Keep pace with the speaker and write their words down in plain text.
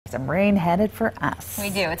Some rain headed for us. We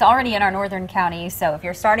do. It's already in our northern counties, so if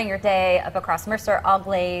you're starting your day up across Mercer,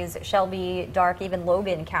 Auglaize, Shelby, Darke, even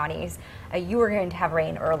Logan counties, you are going to have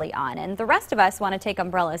rain early on. And the rest of us want to take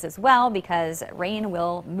umbrellas as well, because rain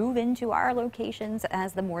will move into our locations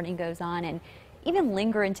as the morning goes on and even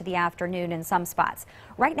linger into the afternoon in some spots.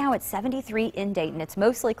 Right now it's 73 in Dayton. It's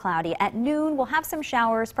mostly cloudy. At noon we'll have some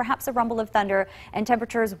showers, perhaps a rumble of thunder, and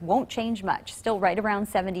temperatures won't change much, still right around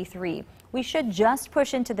 73. We should just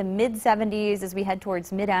push into the mid-70s as we head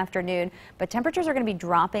towards mid-afternoon, but temperatures are going to be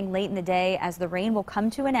dropping late in the day as the rain will come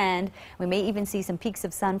to an end. We may even see some peaks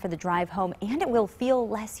of sun for the drive home, and it will feel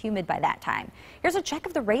less humid by that time. Here's a check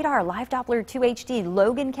of the radar. Live Doppler 2 HD,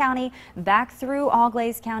 Logan County, back through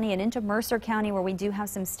Auglaize County and into Mercer County, where we do have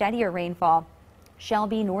some steadier rainfall.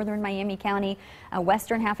 Shelby, northern Miami County,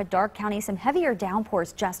 western half of Darke County, some heavier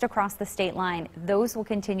downpours just across the state line. Those will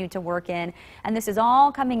continue to work in, and this is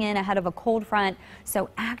all coming in ahead of a cold front, so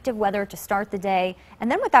active weather to start the day.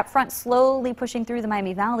 And then with that front slowly pushing through the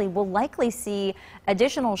Miami Valley, we'll likely see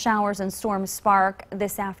additional showers and storms spark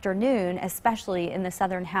this afternoon, especially in the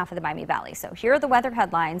southern half of the Miami Valley. So here are the weather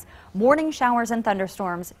headlines. Morning showers and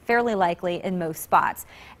thunderstorms fairly likely in most spots,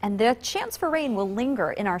 and the chance for rain will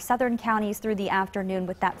linger in our southern counties through the afternoon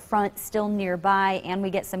with that front still nearby, and we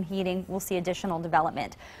get some heating. We'll see additional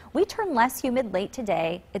development. We turn less humid late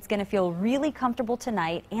today. It's going to feel really comfortable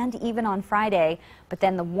tonight and even on Friday, but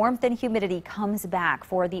then the warmth and humidity comes back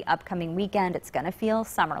for the upcoming weekend. It's going to feel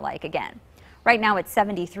summer-like again. Right now it's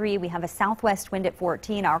 73. We have a southwest wind at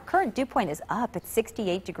 14. Our current dew point is up at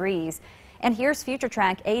 68 degrees. And here's Future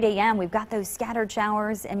Track, 8 a.m. We've got those scattered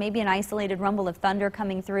showers and maybe an isolated rumble of thunder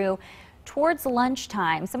coming through. Towards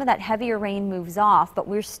lunchtime, some of that heavier rain moves off, but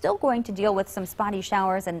we're still going to deal with some spotty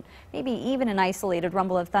showers and maybe even an isolated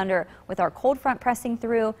rumble of thunder. With our cold front pressing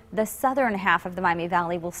through, the southern half of the Miami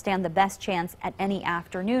Valley will stand the best chance at any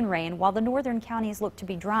afternoon rain, while the northern counties look to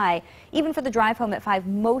be dry. Even for the drive home at 5,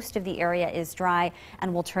 most of the area is dry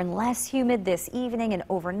and will turn less humid this evening and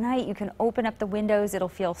overnight. You can open up the windows. It'll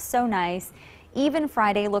feel so nice. Even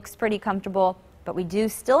Friday looks pretty comfortable, but we do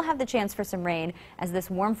still have the chance for some rain as this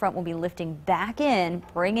warm front will be lifting back in,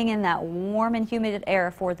 bringing in that warm and humid air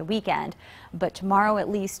for the weekend. But tomorrow at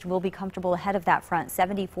least we'll be comfortable ahead of that front.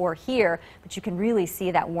 74 here, but you can really see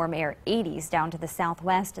that warm air. 80s down to the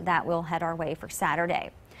southwest. That will head our way for Saturday.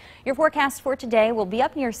 Your forecast for today will be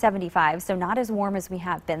up near 75, so not as warm as we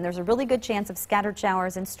have been. There's a really good chance of scattered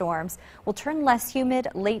showers and storms. We'll turn less humid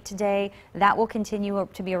late today. That will continue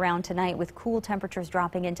to be around tonight with cool temperatures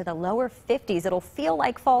dropping into the lower 50s. It'll feel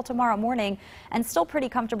like fall tomorrow morning and still pretty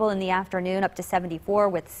comfortable in the afternoon, up to 74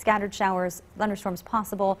 with scattered showers, thunderstorms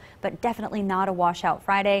possible, but definitely not a washout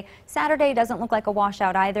Friday. Saturday doesn't look like a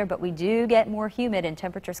washout either, but we do get more humid and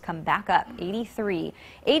temperatures come back up. 83,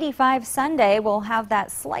 85 Sunday. We'll have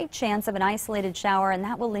that slight chance of an isolated shower, and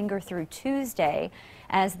that will linger through Tuesday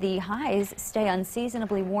as the highs stay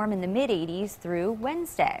unseasonably warm in the mid-80s through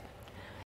Wednesday.